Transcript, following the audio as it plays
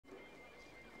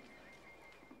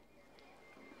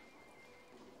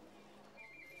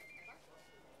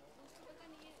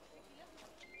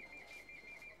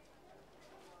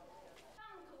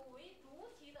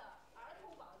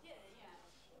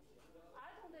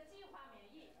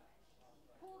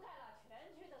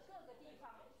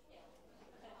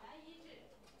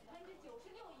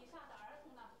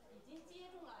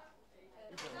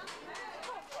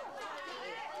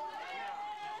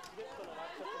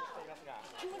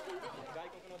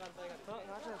I'm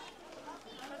not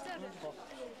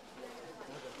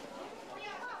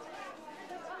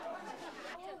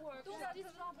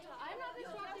disrupting anything.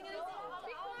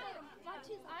 Be quiet.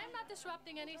 I'm not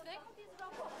disrupting anything.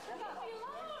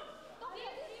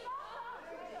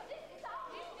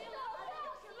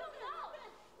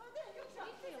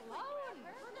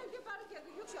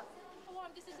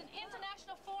 This is an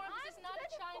international forum. This is not a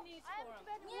Chinese forum.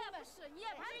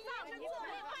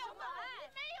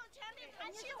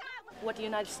 What the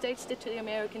United States did to the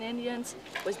American Indians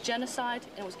was genocide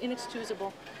and was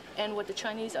inexcusable. And what the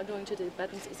Chinese are doing to the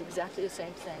Tibetans is exactly the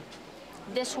same thing.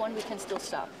 This one we can still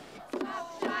stop.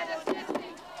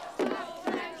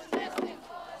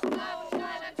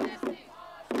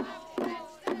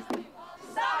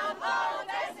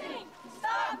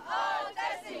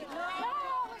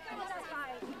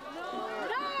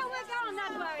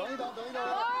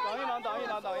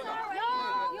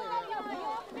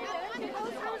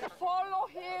 Follow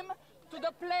him to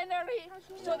the plenary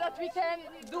so that we can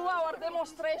do our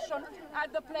demonstration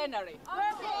at the plenary.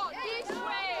 This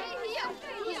way!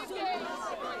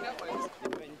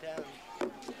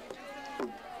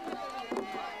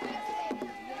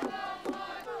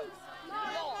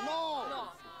 No!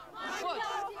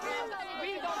 We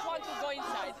don't want to go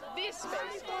inside. This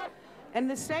space. And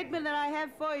the statement that I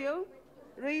have for you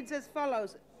reads as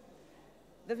follows.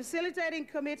 The Facilitating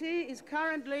Committee is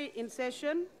currently in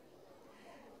session.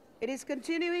 It is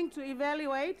continuing to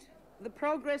evaluate the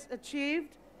progress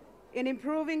achieved in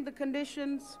improving the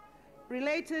conditions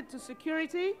related to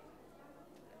security,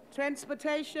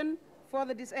 transportation for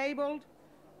the disabled,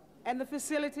 and the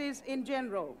facilities in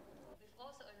general. We've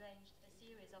also arranged a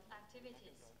series of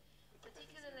activities.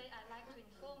 Particularly, I'd like to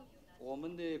inform you that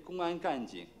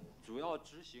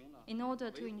in order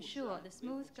to ensure the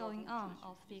smooth going on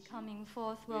of the coming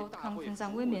Fourth World Conference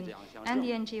on Women and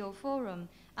the NGO Forum,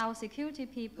 our security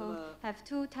people have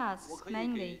two tasks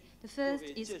mainly. The first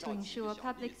is to ensure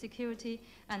public security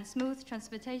and smooth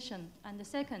transportation, and the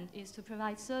second is to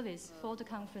provide service for the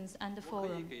conference and the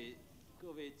forum.